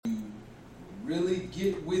really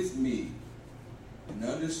get with me and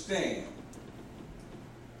understand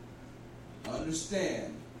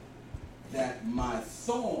that my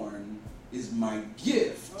thorn is my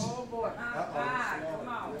gift. Oh boy. Come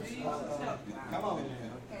on. Jesus. Come on.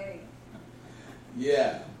 Okay.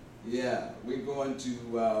 Yeah. We're going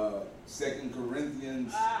to 2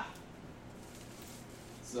 Corinthians.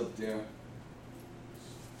 It's up there.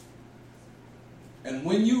 And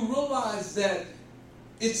when you realize that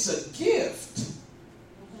it's a gift,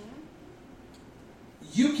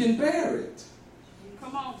 you can bear it.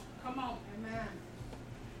 Come on. Amen.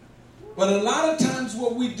 But a lot of times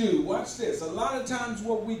what we do, watch this, a lot of times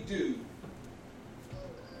what we do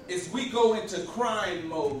is we go into crying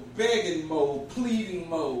mode, begging mode, pleading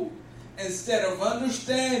mode, instead of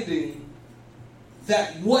understanding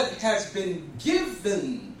that what has been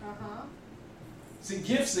given, see,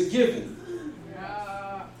 gifts are given.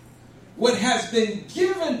 What has been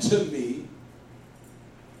given to me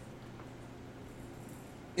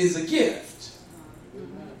is a gift.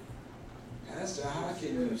 Pastor, how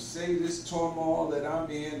can you say this turmoil that I'm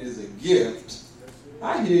in is a gift?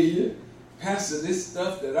 I hear you. Pastor, this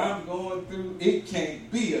stuff that I'm going through, it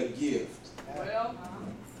can't be a gift. Well,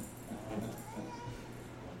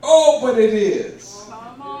 oh, but it is.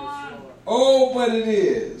 come on. Oh, but it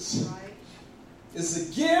is. It's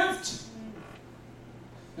a gift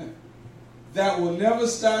that will never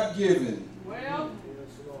stop giving. Well,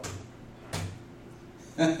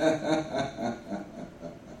 oh,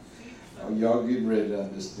 y'all getting ready to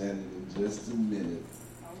understand it in just a minute.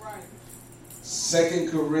 all right. 2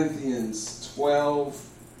 Corinthians 12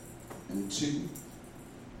 and 2.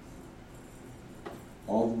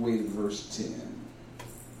 All the way to verse 10.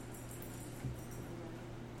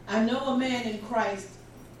 I know a man in Christ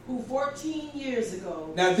who 14 years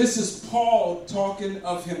ago. Now this is Paul talking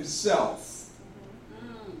of himself.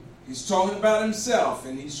 He's talking about himself,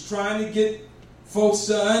 and he's trying to get folks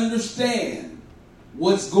to understand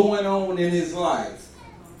what's going on in his life.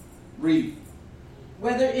 Read.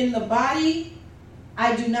 Whether in the body,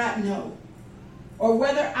 I do not know, or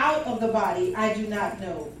whether out of the body, I do not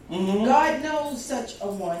know. God knows such a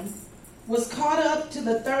one was caught up to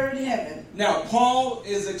the third heaven. Now, Paul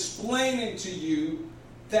is explaining to you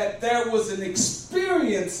that there was an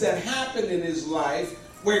experience that happened in his life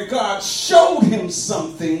where God showed him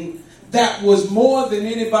something that was more than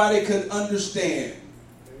anybody could understand.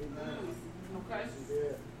 Okay.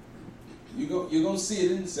 You're going to see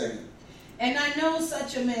it in a second. And I know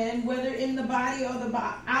such a man, whether in the body or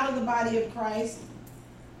out of the body of Christ.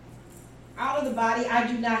 Out of the body, I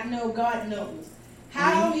do not know. God knows.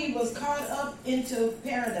 How he was caught up into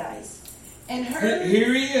paradise. And heard.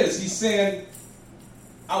 Here he is. He's saying,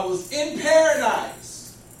 I was in paradise.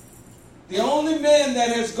 The only man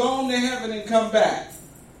that has gone to heaven and come back.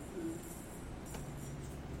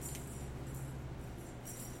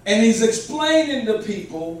 And he's explaining to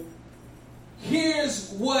people,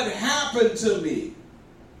 here's what happened to me.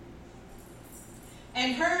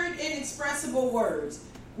 And heard inexpressible words,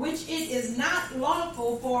 which it is not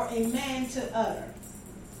lawful for a man to utter.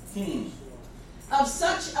 Of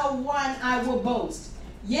such a one I will boast,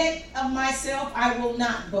 yet of myself I will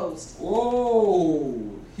not boast.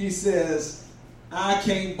 Oh, he says, I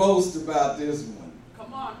can't boast about this one.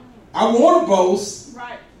 Come on. I want to boast.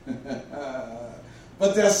 Right.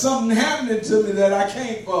 But there's something happening to me that I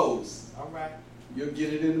can't boast. All right. You'll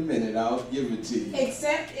get it in a minute. I'll give it to you.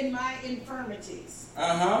 Except in my infirmities.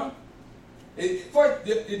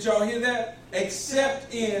 Did y'all hear that?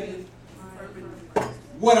 Except in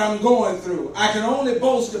what I'm going through. I can only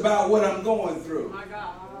boast about what I'm going through. My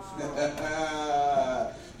God.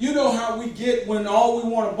 You know how we get when all we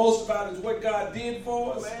want to boast about is what God did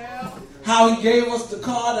for us? Well, How he gave us the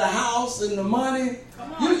car, the house, and the money.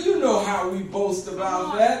 come on. You know how we boast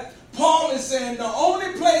about that. Paul is saying the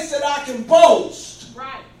only place that I can boast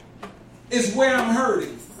Right. is where I'm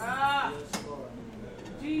hurting.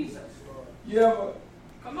 Jesus. You ever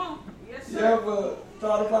Come on. Yes, You sir. ever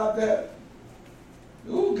thought about that?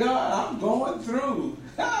 Oh, God, I'm going through.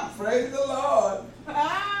 Praise the Lord.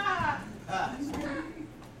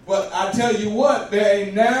 But I tell you what, there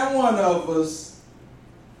ain't now one of us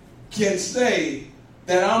can say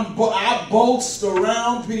that I boast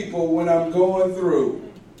around people when I'm going through.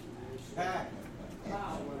 Go ahead.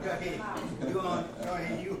 You on? Go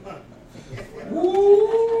ahead. You on?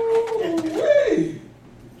 Woo-wee.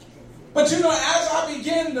 But you know, as I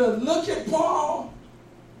begin to look at Paul,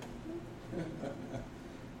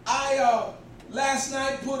 I last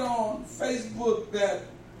night put on Facebook that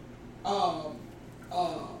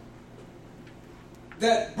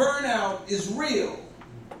that burnout is real.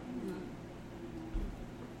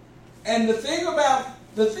 And the thing about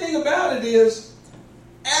it is,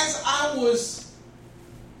 as I was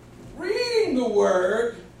reading the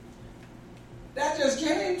word, that just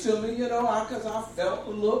came to me, because I felt a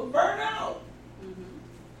little burnt out.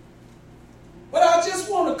 But I just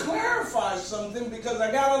want to clarify something, because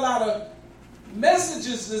I got a lot of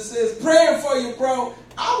messages that says, praying for you, bro.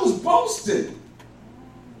 I was boasting.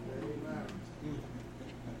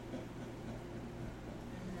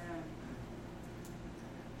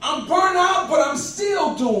 I'm burnt out, but I'm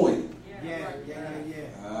still doing. Yeah.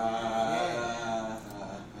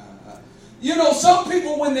 Some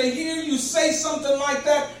people, when they hear you say something like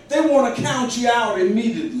that, they want to count you out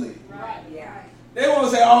immediately. Right. Yeah. They want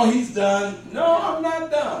to say, oh, he's done. No, I'm not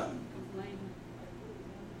done.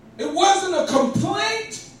 It wasn't a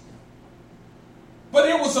complaint, but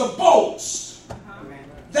it was a boast.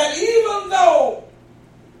 That even though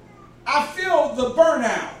I feel the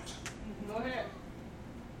burnout, Go ahead.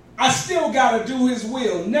 I still got to do his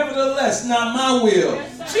will. Nevertheless, not my will.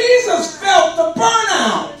 Yes, Jesus felt the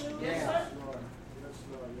burnout. Yes, sir.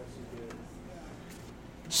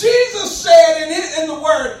 Jesus said in the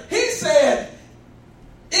word, he said,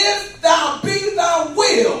 if thou be thy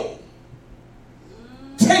will,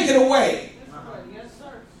 take it away. Yes,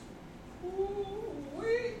 sir.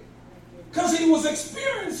 Because he was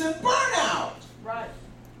experiencing burnout. Right.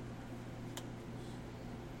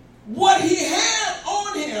 What he had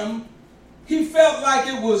on him, he felt like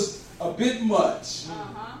it was a bit much.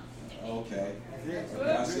 Uh-huh. Okay.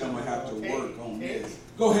 I see I'm going to have to work on this.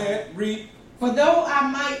 Go ahead, read. For though I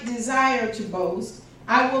might desire to boast,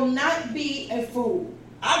 I will not be a fool.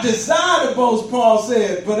 I desire to boast, Paul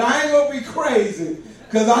said, but I ain't going to be crazy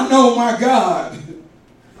because I know my God.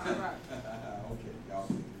 All right. Okay, y'all.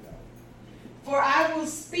 For I will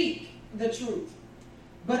speak the truth,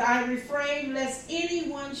 but I refrain lest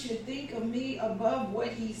anyone should think of me above what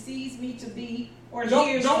he sees me to be or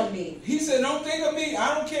hears from me. He said, don't think of me.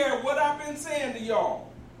 I don't care what I've been saying to y'all.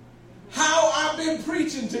 How I've been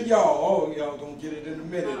preaching to y'all. Oh, y'all gonna get it in a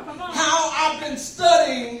minute. How I've been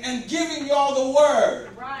studying and giving y'all the word.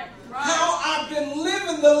 Right. How I've been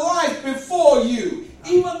living the life before you,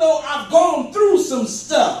 even though I've gone through some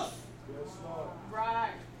stuff.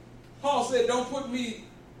 Right. Paul said, don't put me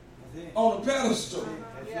on a pedestal.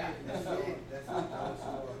 Yeah.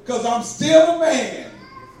 Because I'm still a man.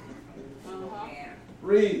 Uh-huh.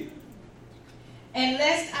 Read. And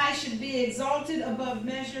lest I should be exalted above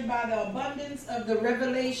measure by the abundance of the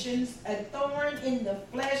revelations, a thorn in the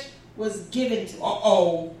flesh was given to me.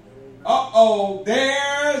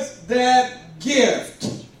 There's that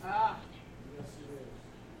gift.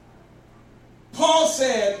 Paul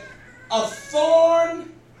said, a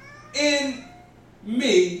thorn in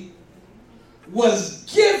me was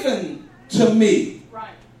given to me. Right.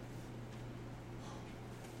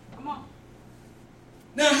 Come on.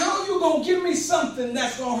 Now, how are you going to give me something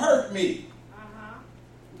that's going to hurt me? Uh-huh.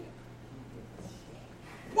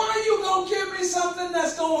 Why are you going to give me something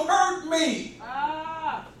that's going to hurt me?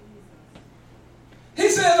 He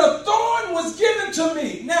said a thorn was given to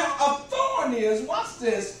me. Now, a thorn is, watch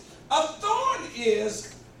this, a thorn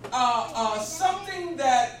is something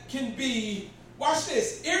that can be, watch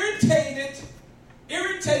this, irritated.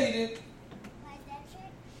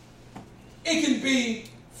 It can be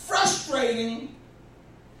frustrating,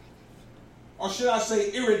 or should I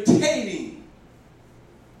say irritating,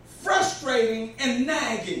 frustrating, and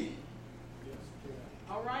nagging.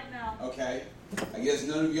 All right now. Okay. I guess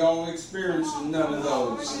none of y'all experience none of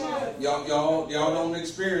those. Y'all don't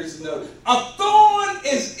experience none. A thorn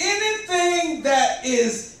is anything that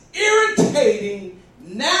is irritating,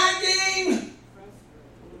 nagging,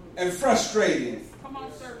 and frustrating. Come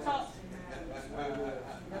on, sir. Talk.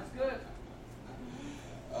 That's good.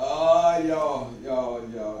 Y'all.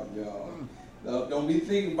 Don't be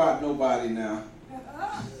thinking about nobody now.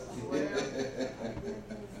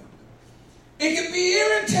 It can be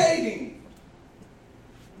irritating.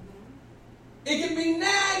 It can be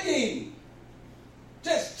nagging.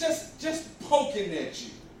 Just poking at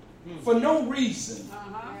you for no reason.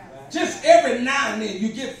 Uh-huh. Just every now and then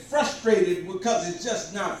you get frustrated because it's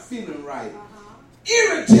just not feeling right.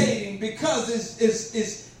 Irritating because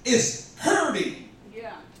it's hurting.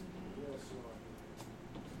 Yeah.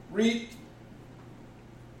 Read.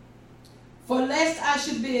 For lest I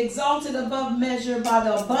should be exalted above measure by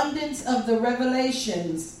the abundance of the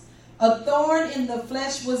revelations, a thorn in the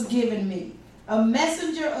flesh was given me, a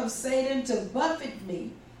messenger of Satan to buffet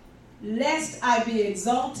me, lest I be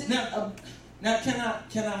exalted. Now can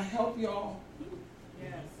I help y'all?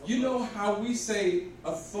 Yes. You know how we say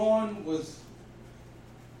a thorn was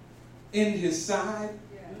in his side?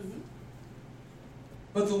 Yes.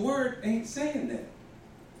 But the word ain't saying that.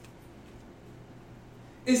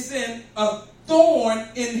 It's saying a thorn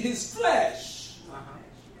in his flesh.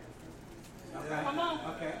 Okay. Come on.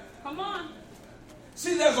 Okay. Come on.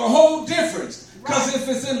 See, there's a whole difference. Because if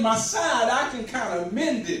it's in my side, I can kind of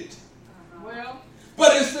mend it. Well,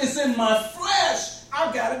 But if it's in my flesh,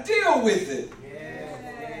 I've got to deal with it.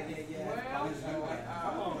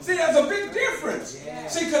 Come on. See, there's a big difference. Yeah.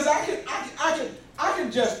 See, because I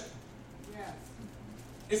can just, yeah.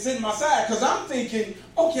 it's in my side. Because I'm thinking,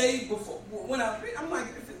 okay, when I'm like,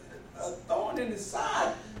 if it's a thorn in his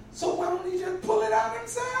side, so why don't he just pull it out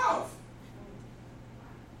himself?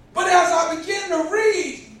 But as I begin to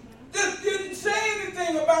read, it didn't say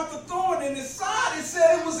anything about the thorn in his side. It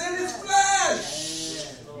said it was in his flesh.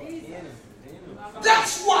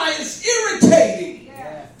 That's why it's irritating.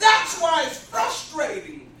 Yeah. That's why it's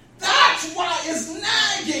frustrating. That's why it's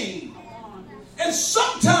nagging. And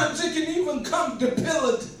sometimes it can even come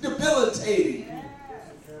debilitating.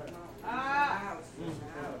 Wow.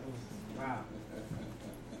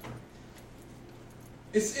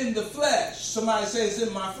 It's in the flesh. Somebody say it's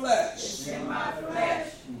in my flesh. It's in my flesh.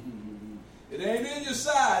 It ain't in your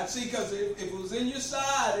side. See, because if it was in your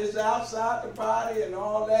side, it's outside the body and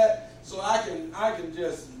all that. So I can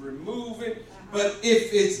just remove it. But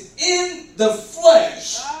if it's in the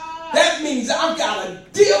flesh, that means I've got to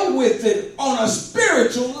deal with it on a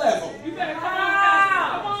spiritual level. You better come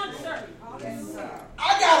on, Pastor. Come on, sir.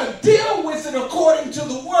 I got to deal with it according to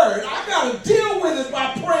the word. I got to deal with it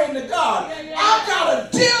by praying to God. I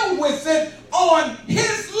got to deal with it on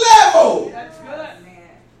his level. That's good.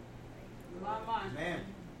 My mind. Man.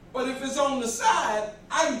 But if it's on the side,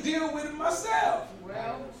 I can deal with it myself.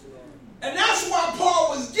 Well, And that's why Paul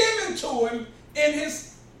was given to him in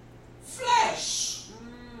his flesh.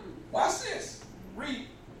 Watch this. Read.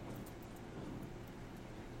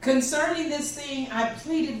 Concerning this thing, I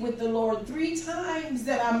pleaded with the Lord 3 times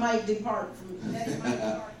that I might depart from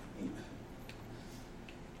it.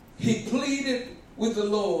 He pleaded with the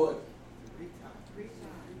Lord.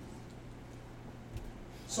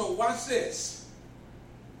 So watch this.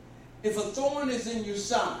 If a thorn is in your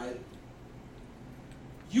side,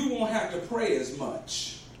 you won't have to pray as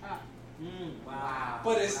much. Wow.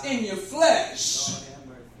 But it's in your flesh.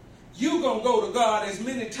 You're going to go to God as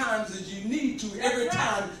many times as you need to every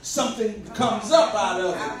time something comes up out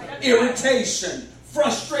of it. Irritation,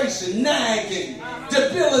 frustration, nagging,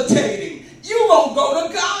 debilitating. You're going to go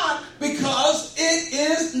to God because it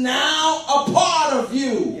is now a part of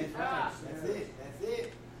you. That's it. That's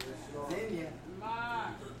it. It's in you.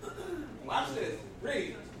 Watch this.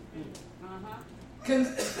 Read.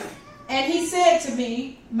 And he said to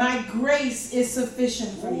me, my grace is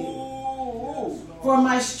sufficient for you. Ooh. For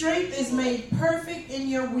my strength is made perfect in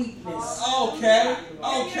your weakness. Okay.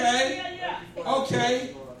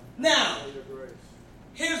 Now,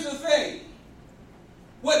 here's the thing.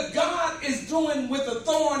 What God is doing with a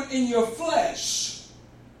thorn in your flesh,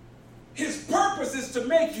 his purpose is to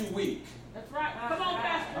make you weak. that's right. Come on,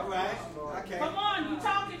 Pastor. All right. Okay. Come on, you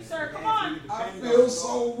talking, sir. Come on. I feel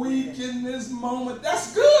so weak in this moment.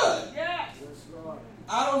 That's good. Yes.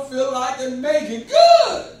 I don't feel like I can make it.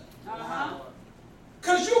 Good. Uh-huh.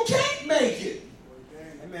 Because you can't make it.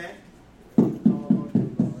 Amen. I'm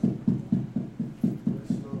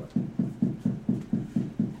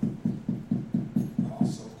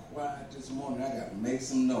so quiet this morning. I got to make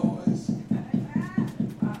some noise.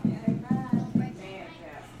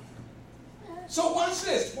 So watch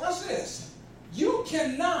this. Watch this. You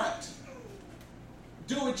cannot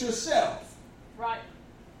do it yourself. Right.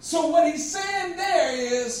 So what he's saying there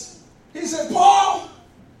is, he said, Paul,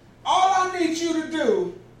 all I need you to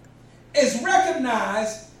do is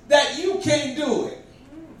recognize that you can't do it.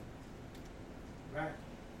 Right.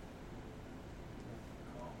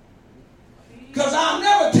 Because I'll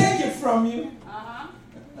never take it from you. Uh-huh.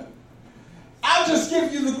 I'll just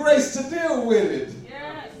give you the grace to deal with it.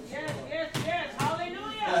 Yes.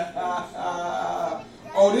 Hallelujah.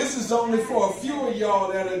 Oh, this is only for a few of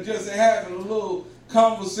y'all that are just having a little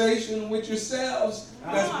conversation with yourselves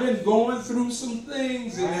that's been going through some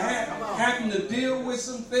things and having to deal with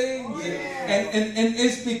some things and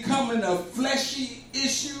it's becoming a fleshy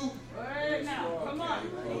issue. Right now. Come on.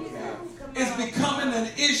 It's becoming an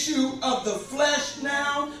issue of the flesh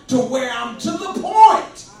now to where I'm to the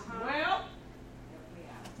point Well,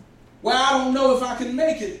 where I don't know if I can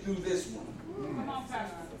make it through this one. come on,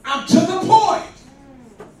 Pastor. I'm to the point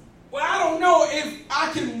where I don't know if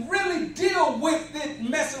I can really deal with it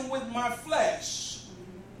messing with my flesh.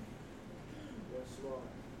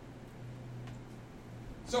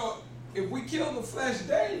 So if we kill the flesh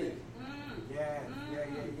daily,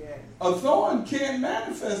 A thorn can't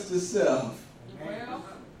manifest itself. Well,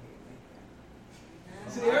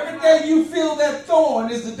 See, every day you feel that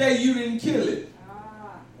thorn is the day you didn't kill it.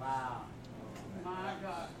 Wow. my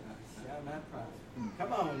God.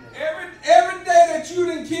 Come on. Every day that you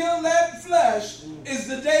didn't kill that flesh is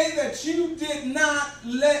the day that you did not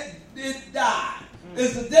let it die.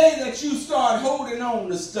 It's the day that you start holding on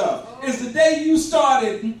to stuff. It's the day you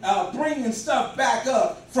started bringing stuff back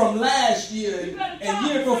up from last year and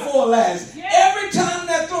year before last. Every time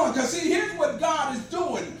that thorn, because see, here's what God is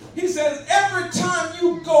doing. He says, every time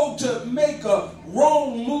you go to make a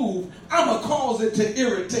wrong move, I'm going to cause it to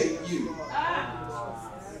irritate you.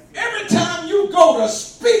 Every time you go to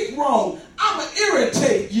speak wrong, I'm going to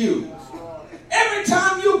irritate you. Every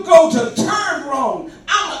time you go to turn wrong,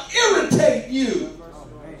 I'm going to irritate you.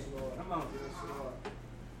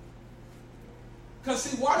 Because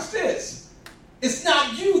see, watch this. It's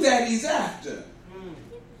not you that he's after.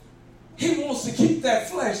 He wants to keep that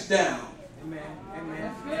flesh down. Amen.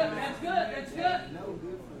 That's good. That's good. That's good. No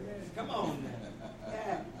good for Come on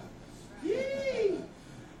now. Yeah.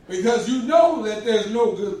 Because you know that there's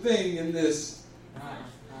no good thing in this.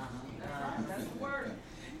 That's the word.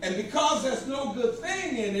 And because there's no good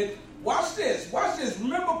thing in it, watch this. Watch this.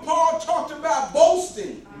 Remember Paul talked about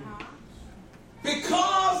boasting.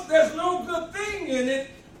 Because there's no good thing in it,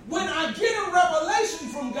 when I get a revelation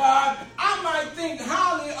from God, I might think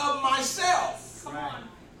highly of myself. Come on.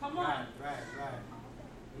 Come on. Right.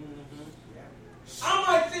 I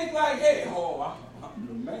might think like, hey, I'm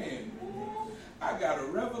the man. I got a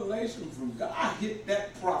revelation from God. I hit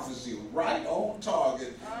that prophecy right on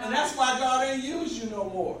target. And that's why God ain't used you no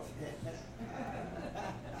more.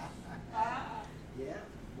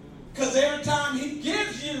 Because every time he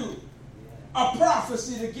gives you a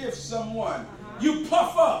prophecy to give someone, you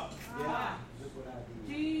puff up.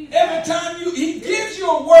 Every time he gives you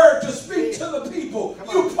a word to speak to the people,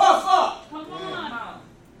 you puff up. Come on.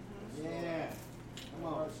 Yeah.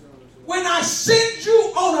 Come on. When I send you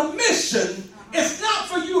on a mission, it's not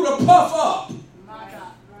for you to puff up. My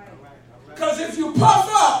God. Because if you puff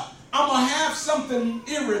up, I'm going to have something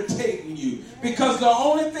irritating you. Because the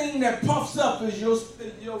only thing that puffs up is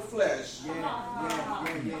your flesh.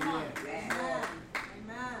 Yeah.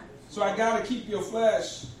 So I got to keep your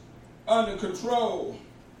flesh under control.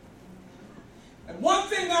 And one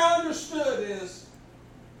thing I understood is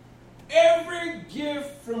every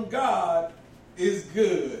gift from God is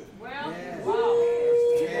good. Well, Yes. wow.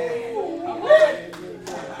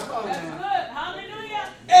 Come on That's now. good. Hallelujah.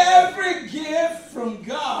 Every gift from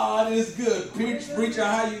God is good. Preacher,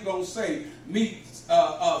 how you going to say me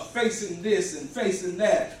facing this and facing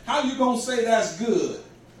that? How you going to say that's good?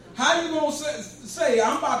 How you going to say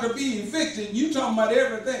I'm about to be evicted and you talking about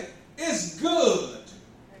everything? It's good.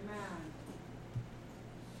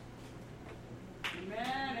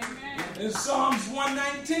 Amen. In Psalms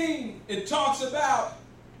 119, it talks about,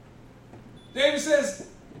 David says,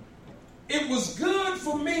 it was good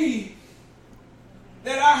for me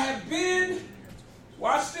that I have been,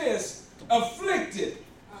 watch this, afflicted.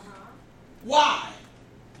 Why?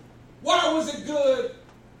 Why was it good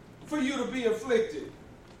for you to be afflicted?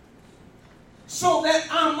 So that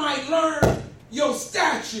I might learn your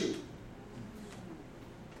statute.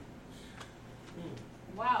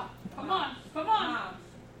 Wow. Come on. Come on.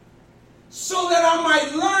 So that I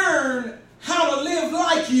might learn how to live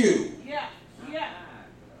like you. Yeah.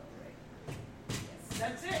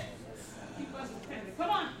 That's it. Keep us dependent. Come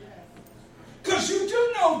on. Because you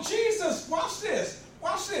do know Jesus, watch this.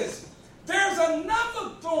 There's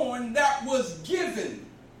another thorn that was given.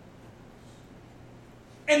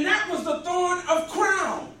 And that was the thorn of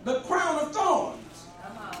crown, the crown of thorns.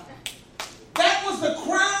 That was the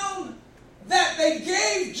crown that they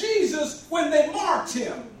gave Jesus when they marked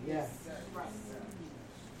him. Yes.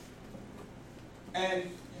 And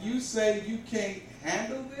you say you can't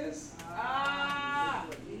handle this?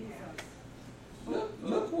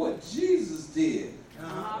 Look what Jesus did.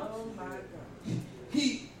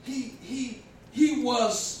 He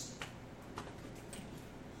was,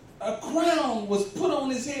 a crown was put on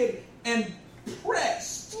his head and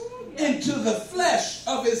pressed into the flesh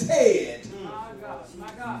of his head. My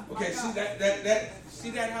God. Okay, see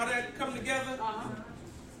that how that come together?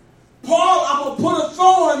 Paul, I'm going to put a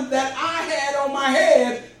thorn that I had on my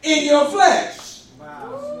head in your flesh.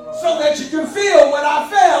 Wow. So that you can feel what I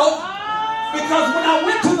felt. Because when I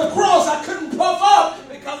went to the cross, I couldn't puff up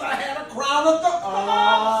because I had a crown of thorns. Come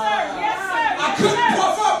on, sir. Yes, sir. I couldn't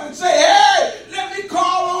puff up and say, hey, let me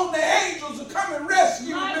call on the angels to come and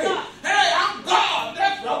rescue My me. God. Hey, I'm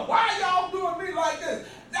God. Why y'all doing me like this?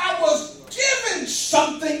 I was given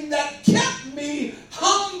something that kept me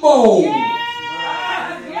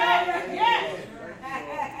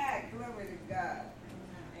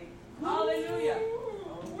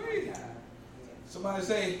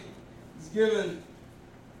somebody say, it's given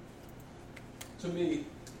to me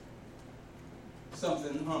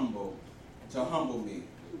something humble, to humble me.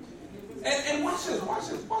 And watch this.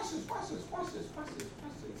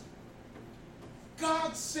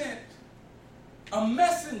 God sent a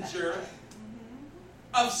messenger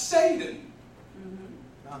of Satan.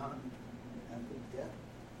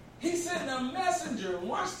 He sent a messenger.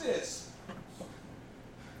 Watch this.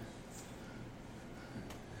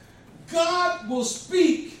 God will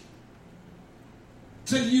speak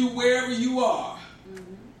to you wherever you are.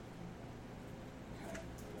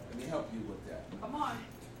 Let me help you with that. Come on.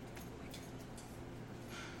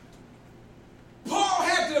 Paul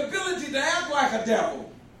had the ability to act like a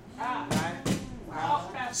devil. Wow.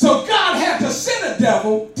 So God had to send a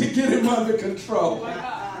devil to get him under control. My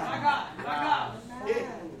God.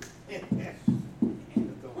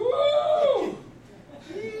 Woo!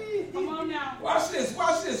 Come on now. Watch this.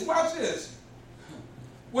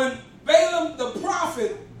 When Balaam the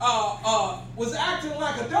prophet was acting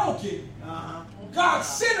like a donkey, God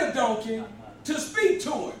sent a donkey to speak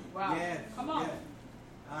to him. Wow. Come on.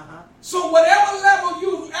 So whatever level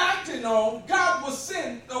you're acting on, God will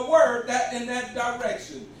send a word that in that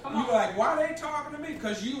direction. You're like, why are they talking to me?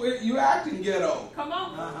 Because you acting ghetto. Come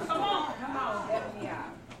on.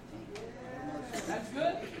 That's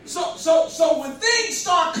good. So when things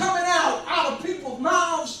start coming out of people's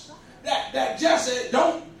mouths that just it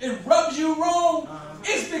rubs you wrong,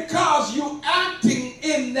 it's because you're acting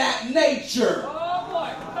in that nature. Oh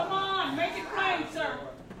boy. Come on. Make it plain, sir.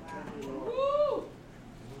 Woo.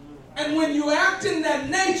 And when you act in that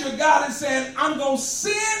nature, God is saying, I'm going to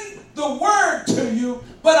send the word to you,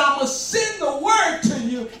 but I'm going to send the word to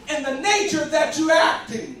you in the nature that you're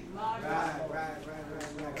acting. Right.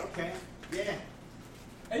 Okay. Yeah.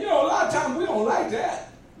 And a lot of times we don't like that.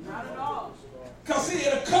 Not at all. Because see,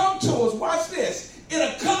 it'll come to us, watch this,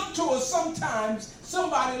 it'll come to us sometimes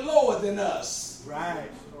somebody lower than us. Right.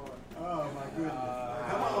 Oh my goodness.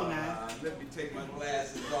 Come on now. Let me take my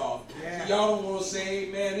glasses off. Yeah. Y'all don't want to say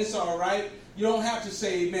amen, it's all right. You don't have to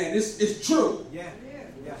say amen, it's true. Yeah.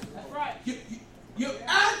 That's right. You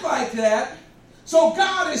act like that, so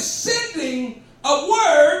God is sending a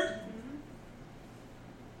word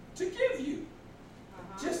to give you.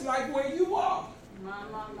 Just like where you are. My.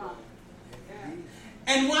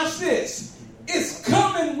 And watch this. It's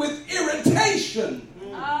coming with irritation.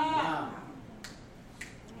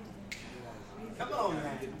 Come on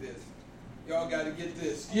now. Y'all got to get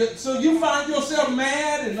this. So you find yourself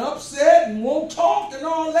mad and upset and won't talk and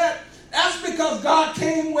all that. That's because God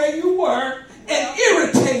came where you were and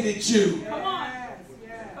irritated you. Come on.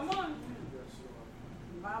 Come on.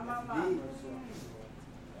 My.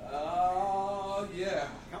 Oh, yeah.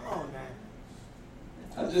 Come on now.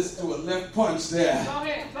 I just threw a left punch there. Go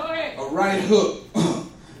ahead. A right hook.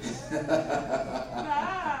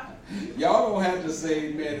 Y'all don't have to say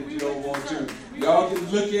amen if you don't want to. Y'all can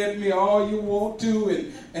look at me all you want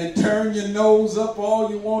to and turn your nose up all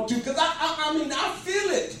you want to. Because I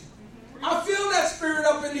feel it. I feel that spirit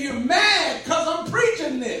up in here mad because I'm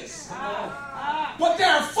preaching this. But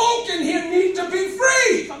there are folk in here need to be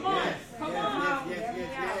free. Come on.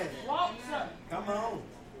 Yes. Walk, sir. Come on.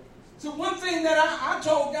 So one thing that I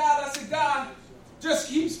told God, I said, God, just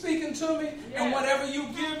keep speaking to me, and whatever you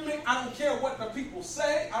give me, I don't care what the people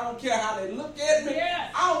say. I don't care how they look at me.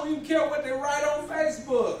 Yes. I don't even care what they write on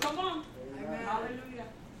Facebook. Come on. Amen. Hallelujah.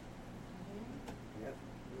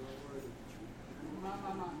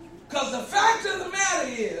 Because the fact of the matter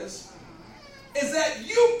is that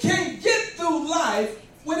you can't get through life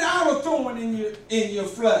without a thorn in your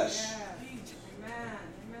flesh. Yeah. Amen.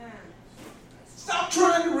 Stop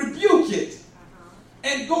trying to rebuke it.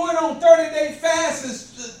 And going on 30-day fast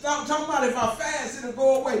is talking about if I fast, it'll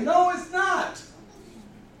go away. No, it's not.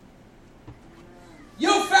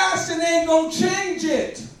 Your fasting ain't going to change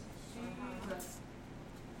it. That's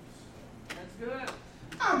good.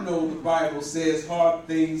 I know the Bible says hard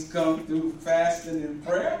things come through fasting and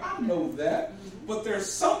prayer. I know that. But there's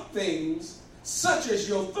some things, such as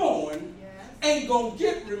your thorn, ain't going to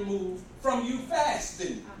get removed from you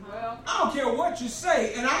fasting. Well, I don't care what you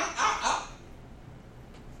say. And I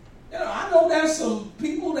know there's some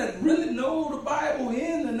people that really know the Bible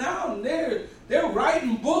in and out, and they're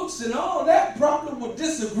writing books and all that, probably would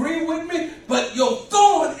disagree with me, but your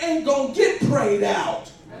thorn ain't going to get prayed out.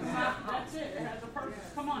 that's it. It has a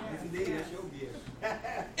purpose. Come on. Indeed, it's your gift.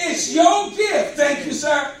 It's your gift. Thank you,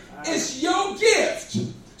 sir. It's your gift.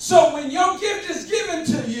 So when your gift is given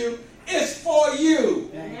to you, it's for you.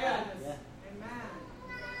 Yeah.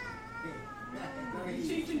 You're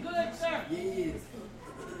teaching good, sir. Yes.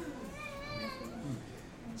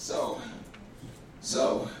 So,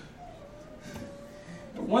 So,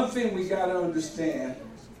 one thing we got to understand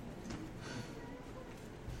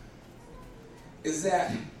is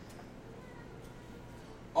that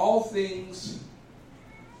all things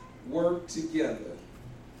work together.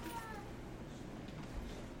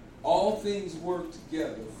 All things work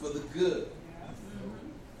together for the good.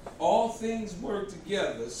 All things work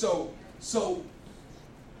together. So,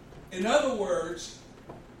 in other words,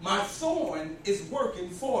 my thorn is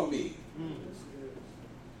working for me.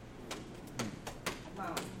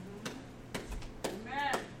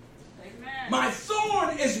 Amen. Amen. My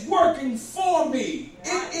thorn is working for me.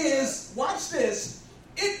 It is, watch this,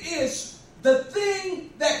 it is the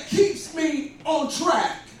thing that keeps me on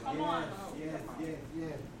track. Come on.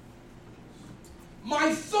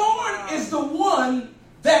 My thorn is the one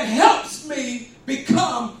that helps me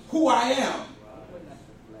become who I am.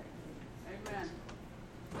 Amen.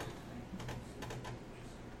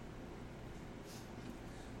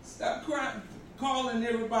 Stop calling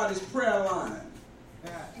everybody's prayer line.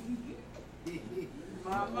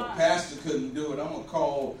 My. Pastor couldn't do it. I'm going to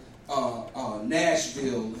call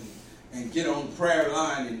Nashville and get on the prayer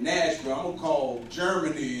line in Nashville. I'm going to call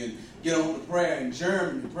Germany and get on the prayer in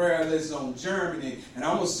Germany, prayer list on Germany, and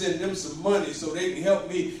I'm going to send them some money so they can help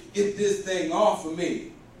me get this thing off of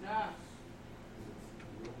me. Nah.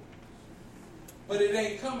 But it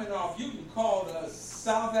ain't coming off. You can call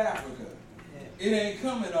South Africa. It ain't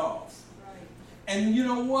coming off. Right. And you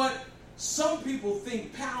know what? Some people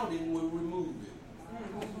think pouting will remove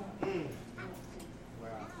it.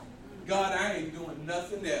 God, I ain't doing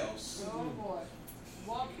nothing else. Oh boy.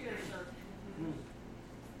 Walk here, sir.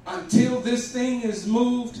 Until this thing is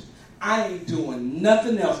moved, I ain't doing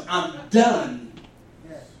nothing else. I'm done.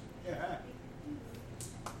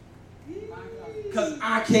 Because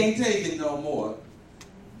I can't take it no more.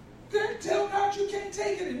 Then tell God you can't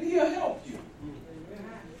take it and he'll help you.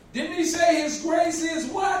 Didn't he say his grace is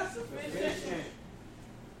what?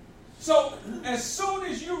 So as soon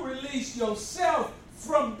as you release yourself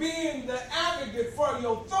from being the advocate for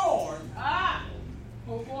your thorn,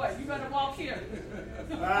 oh boy, you better walk here.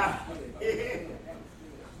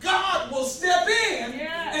 God will step in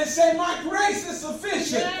and say, my grace is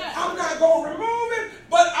sufficient. Yes. I'm not going to remove it,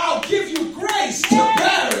 but I'll give you grace to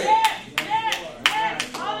bear it. Yes.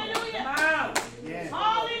 Hallelujah. Wow. Yes.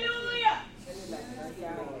 Hallelujah.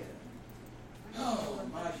 Oh,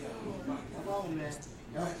 my God. My God.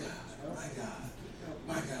 My God. My God.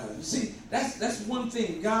 My God. You see, that's one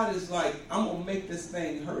thing. God is like, I'm going to make this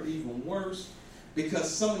thing hurt even worse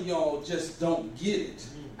because some of y'all just don't get it.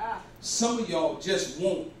 Some of y'all just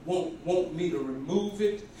want me to remove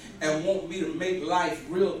it and want me to make life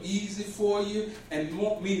real easy for you and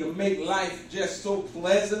want me to make life just so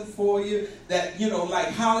pleasant for you that, you know, like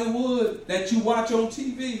Hollywood that you watch on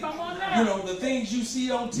TV. Come on now. You know, the things you see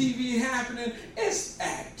on TV happening, it's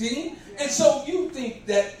acting. And so you think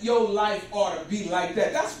that your life ought to be like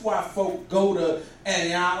that. That's why folk go to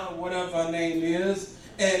Aniana, whatever her name is,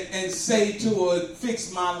 and say to her,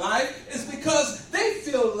 fix my life. It's because they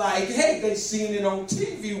feel like, hey, they seen it on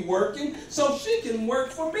TV working, so she can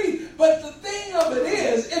work for me. But the thing of it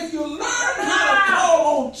is, if you learn how to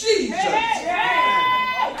call on Jesus,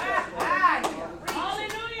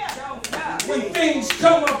 when things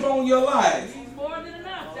come up on your life, He's more than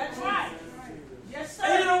enough. That's right. Yes, sir.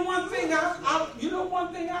 and you know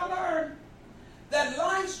one thing I learned? That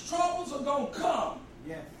life's troubles are going to come.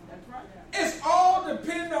 Yeah. That's right. It's all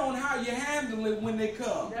dependent on how you handle it when they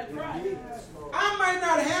come. That's right. I might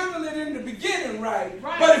not handle it in the beginning right,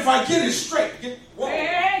 but if I get it straight,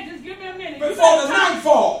 Hey, just give me a minute. before the night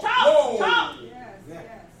falls. Talk.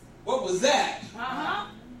 What was that? Uh-huh.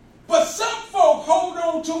 But some folk hold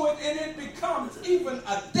on to it and it becomes even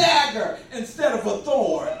a dagger instead of a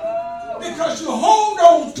thorn. Because you hold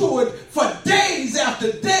on to it for days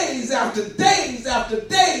after days after days after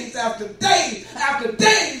days after days after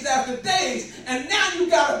days after days. And now you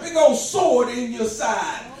got a big old sword in your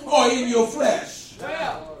side or in your flesh.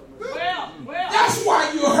 Well. That's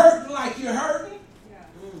why you're hurting like you're hurting.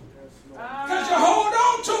 Because you hold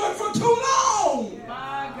on to it for too long.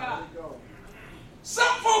 My God.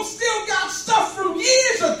 Some folks still got stuff from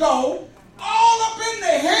years ago all up in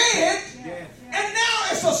their head. And now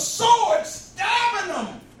it's a sword stabbing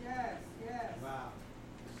them. Wow.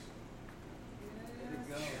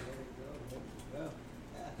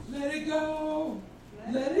 Let it go.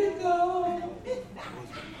 Let it go.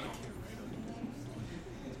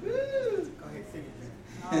 Go ahead, sing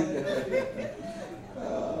it.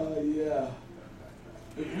 Oh, yeah.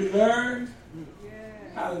 If we learn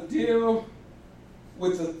how to deal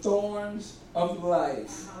with the thorns of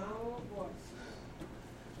life,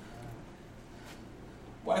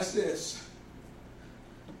 Watch this.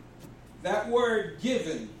 That word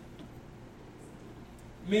given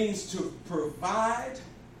means to provide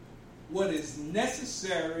what is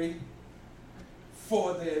necessary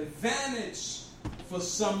for the advantage for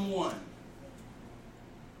someone.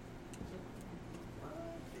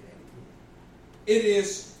 It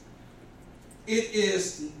is,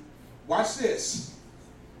 watch this.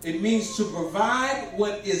 It means to provide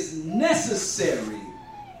what is necessary.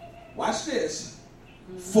 Watch this.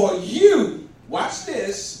 For you, watch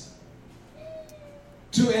this,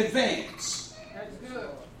 to advance. That's good.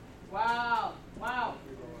 Wow. Wow.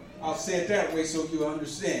 I'll say it that way so you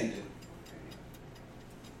understand it.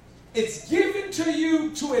 It's given to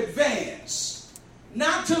you to advance,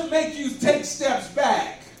 not to make you take steps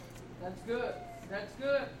back. That's good. That's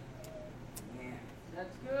good.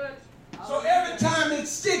 That's good. So every time it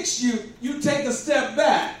sticks you, you take a step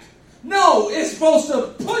back. No, it's supposed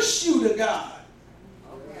to push you to God.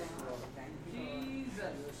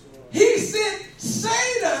 He sent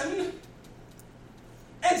Satan,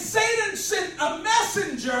 and Satan sent a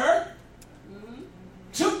messenger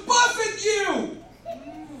to buffet you.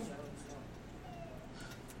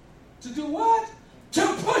 To do what?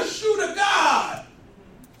 To push you to God.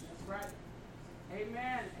 That's right.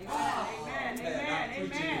 Amen. Amen. Amen.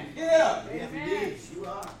 Amen. Yeah. Amen. You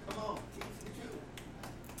are. Come on.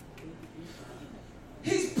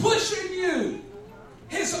 He's pushing you.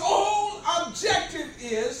 His whole objective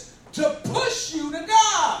is to push you to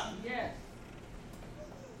God. Yes.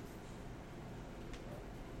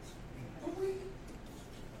 But we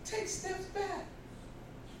take steps back.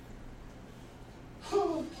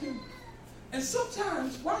 Oh, cute. And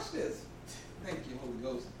sometimes, watch this. Thank you, Holy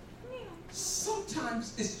Ghost.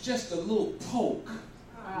 Sometimes it's just a little poke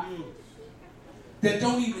that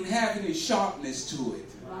don't even have any sharpness to it.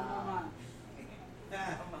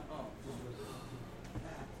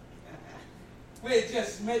 Where it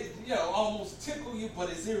just almost tickle you, but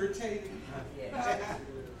it's irritating.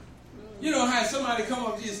 You know how somebody come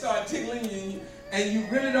up to you and start tickling you, and you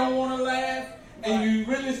really don't want to laugh, and you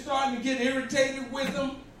really starting to get irritated with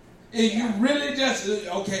them, and you really just,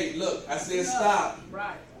 okay, look, I said stop.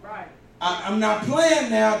 Right. I'm not playing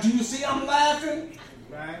now. Do you see I'm laughing?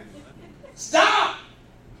 Right. Stop!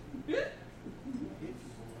 It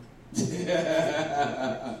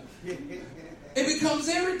becomes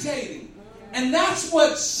irritating. And that's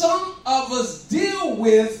what some of us deal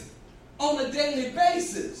with on a daily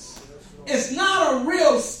basis. It's not a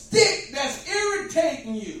real stick that's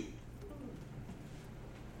irritating you.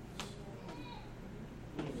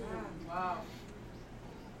 Wow.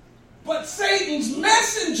 But Satan's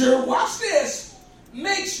messenger, watch this,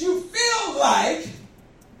 makes you feel like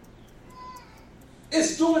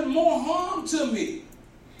it's doing more harm to me.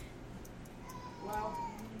 Wow.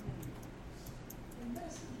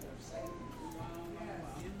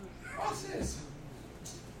 Watch this.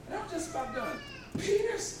 And I'm just about done.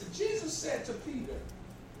 Jesus said to Peter,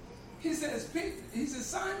 he says,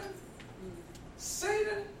 Simon,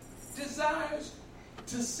 Satan desires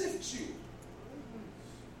to sift you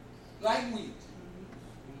like wheat.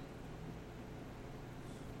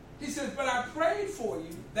 He says, but I prayed for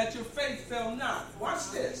you that your faith fail not.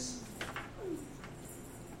 Watch this.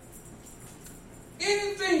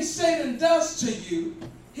 Anything Satan does to you,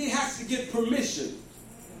 he has to get permission.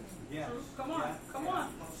 Yeah. Come on.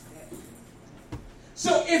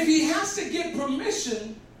 So if he has to get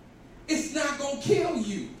permission, it's not going to kill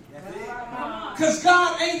you. Because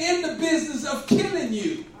God ain't in the business of killing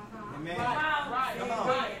you. Amen. Right.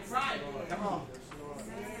 Come on.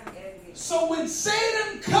 So when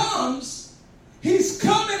Satan comes, he's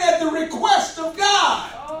coming at the request of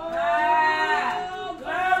God. Oh,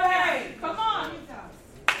 glory. Come on.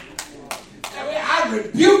 I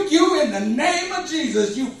rebuke you in the name of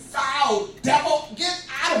Jesus, you foul devil. Get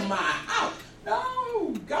out of my house.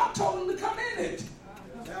 No, God told him to come in it.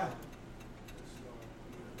 Yeah.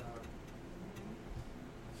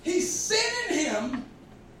 He's sending him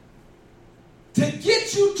to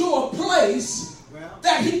get you to a place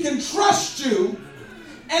that he can trust you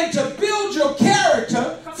and to build your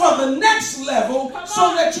character for the next level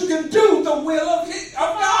so that you can do the will of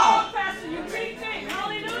God. Pastor, you preaching.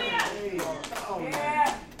 Hallelujah.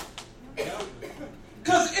 Yeah.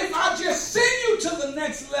 Because if I just send you to the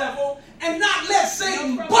next level and not let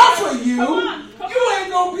Satan buffer you, you ain't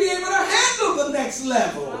going to be able to handle the next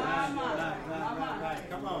level.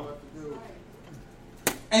 Come on.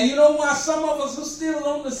 And you know why some of us are still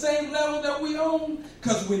on the same level that we on?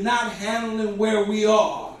 Because we're not handling where we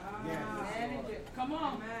are. Come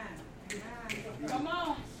on.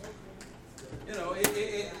 You know,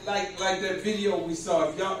 like that video we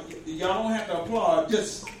saw. Y'all don't have to applaud.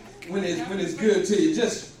 Just when it's good to you,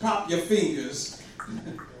 just pop your fingers.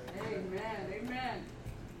 Amen.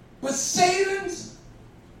 But Satan's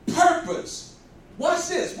purpose. Watch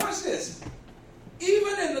this.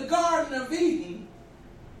 Even in the Garden of Eden,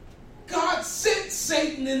 God sent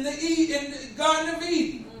Satan in the Garden of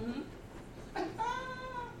Eden.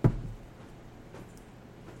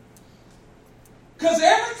 Because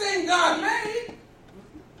everything God made,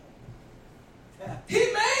 He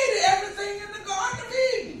made everything in the Garden of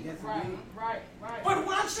Eden. Yes, Right. But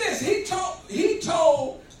watch this. He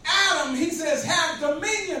told Adam, he says, have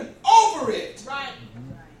dominion over it. Right.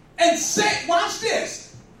 And watch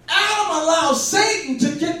this. Adam allows Satan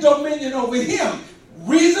to get dominion over him.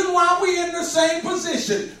 Reason why we're in the same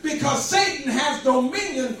position, because Satan has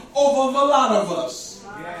dominion over a lot of us.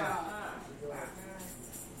 Yeah.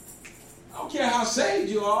 I don't care how saved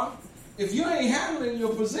you are. If you ain't handling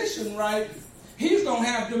your position right, he's going to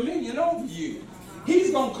have dominion over you.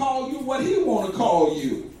 He's going to call you what he want to call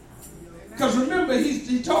you. Because remember,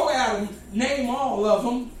 he told Adam, name all of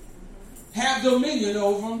them, have dominion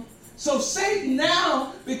over them. So Satan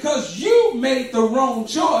now, because you made the wrong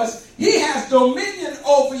choice, he has dominion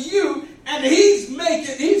over you, and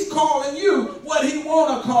he's calling you what he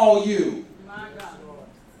want to call you. My God.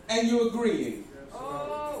 And you agreeing.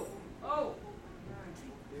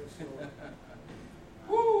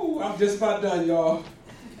 Woo, I'm just about done, y'all.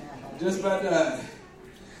 Just about done.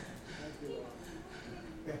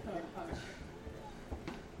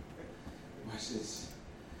 Watch this.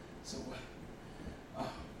 So,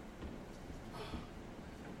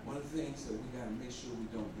 one of the things that we got to make sure we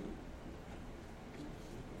don't do,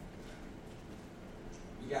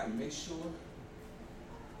 we got to make sure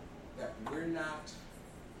that we're not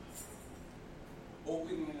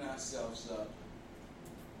opening ourselves up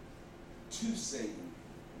to Satan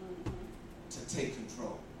to take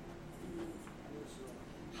control.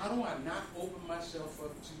 How do I not open myself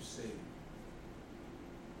up to Satan?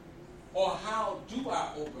 Or how do I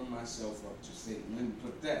open myself up to Satan? Let me put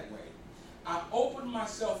it that way. I open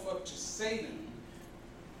myself up to Satan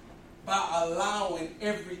by allowing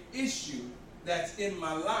every issue that's in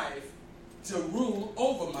my life to rule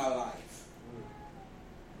over my life.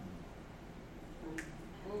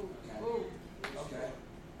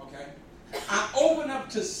 Okay. I open up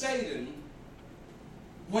to Satan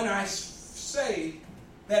when I say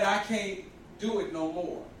that I can't do it no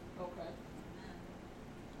more. Okay.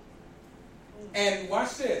 And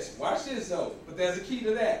watch this though, but there's a key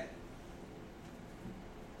to that.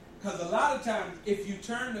 Because a lot of times, if you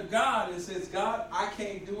turn to God and says, God, I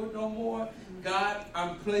can't do it no more. God,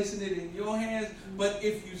 I'm placing it in your hands. But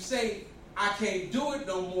if you say, I can't do it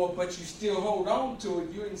no more, but you still hold on to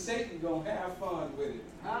it, you and Satan going to have fun with it.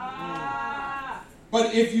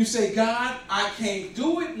 But if you say, God, I can't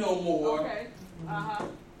do it no more. Okay.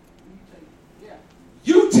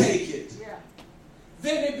 You take it. Yeah.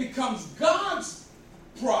 Then it becomes God's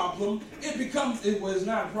problem. It's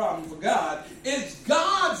not a problem for God. It's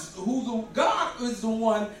God is the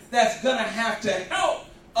one that's going to have to help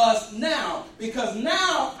us now. Because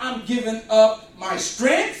now I'm giving up my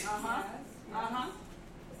strength.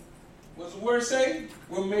 What's the word say?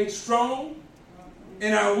 We're made strong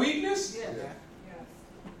in our weakness. Yeah.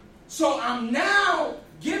 So I'm now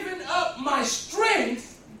giving up my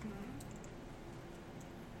strength.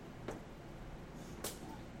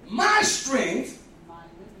 My strength.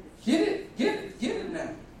 Get it now.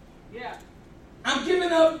 Yeah. I'm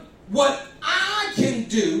giving up what I can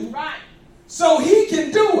do. Right. So he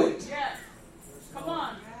can do it. Yes. Come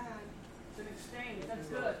on. It's an exchange. That's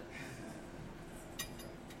good.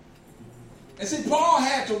 And see, Paul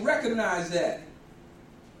had to recognize that.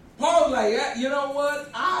 Paul's like, you know what?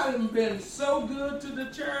 I've been so good to the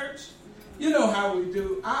church. You know how we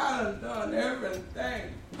do. I've done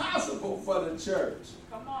everything possible for the church.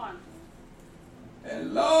 Come on.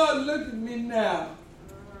 And Lord, look at me now.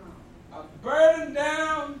 I'm burdened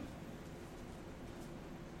down.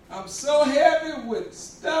 I'm so heavy with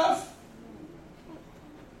stuff.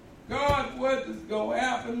 God, what is going to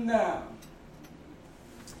happen now?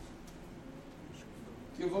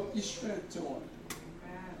 Give up your strength to him.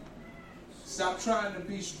 Stop trying to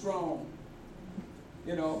be strong.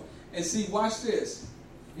 You know, and see, watch this.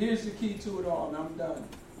 Here's the key to it all, and I'm done.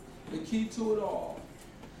 The key to it all,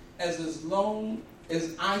 as long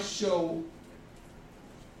as I show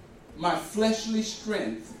my fleshly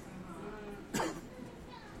strength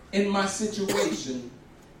in my situation,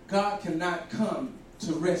 God cannot come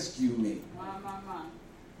to rescue me. My.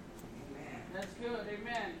 That's good.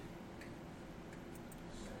 Amen.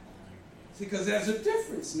 See, because there's a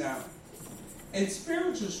difference now. and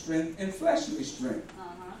spiritual strength and fleshly strength.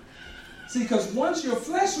 Uh-huh. See, because once your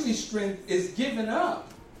fleshly strength is given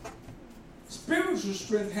up, spiritual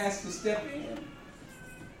strength has to step in.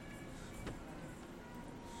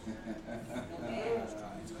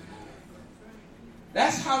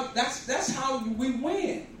 That's how we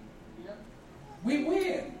win. Yep. We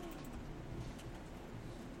win.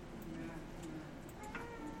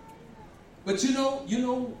 But you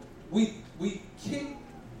know, we kick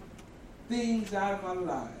things out of our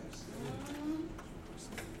lives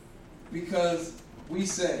because we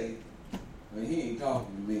say, well, he ain't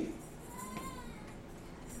talking to me.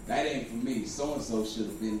 That ain't for me. So and so should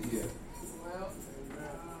have been here. Well,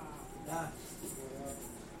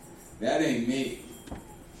 That ain't me.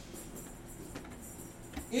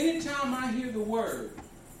 Anytime I hear the word,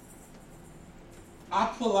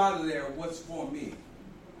 I pull out of there what's for me.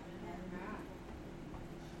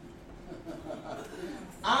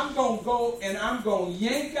 I'm going to go and I'm going to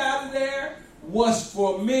yank out of there what's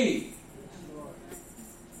for me.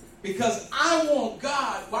 Because I want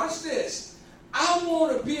God, watch this, I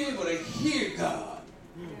want to be able to hear God.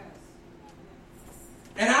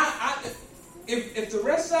 And if the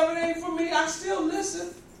rest of it ain't for me, I still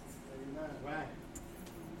listen. Right.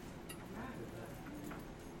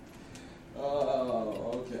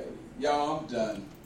 Oh, okay. Y'all, I'm done.